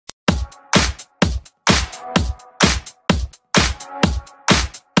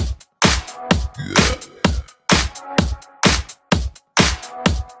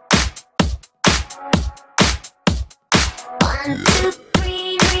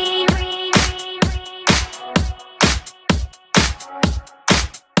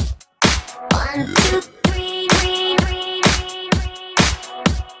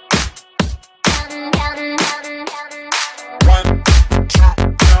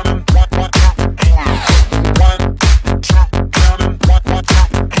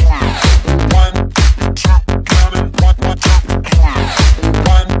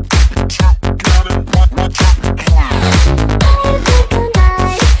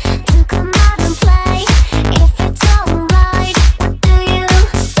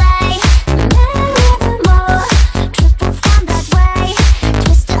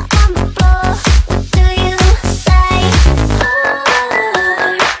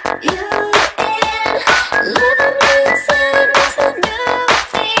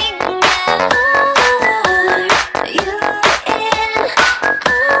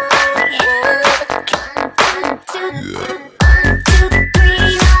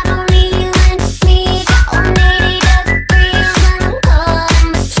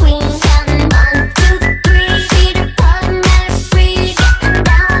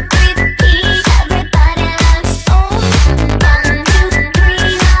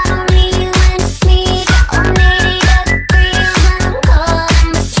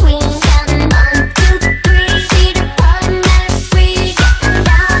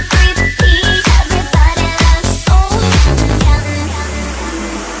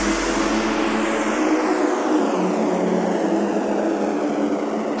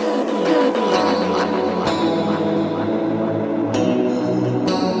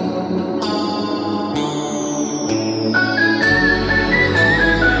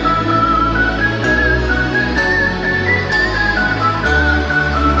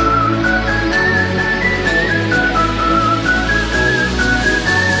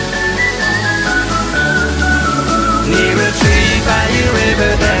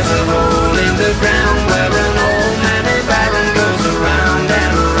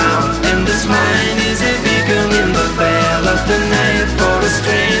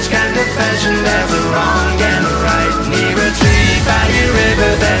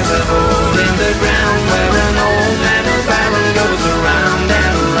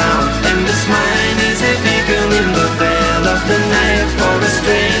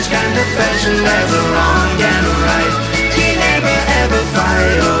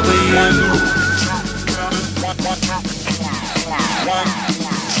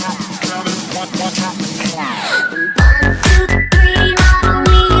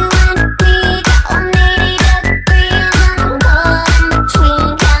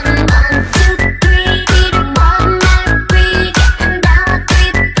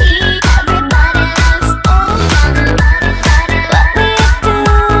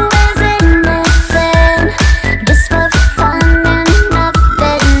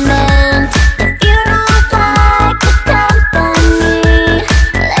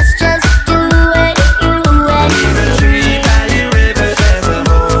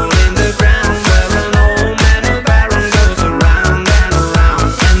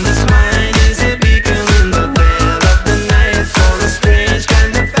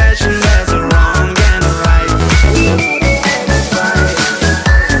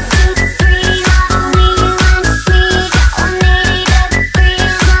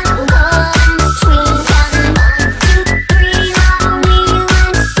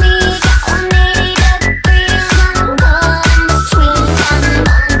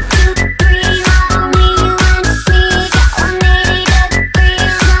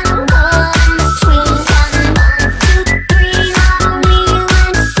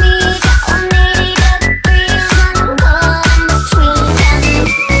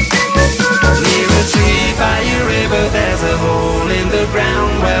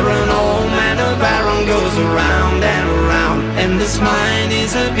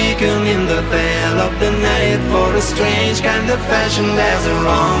night. For a strange kind of fashion, there's a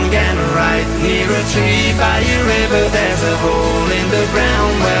wrong and a right. Near a tree by a river, there's a hole in the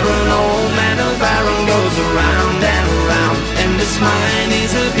ground where an old man of iron goes around and around. And its mine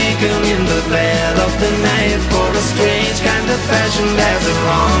is a beacon in the veil of the night. For a strange kind of fashion, there's a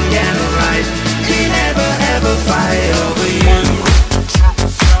wrong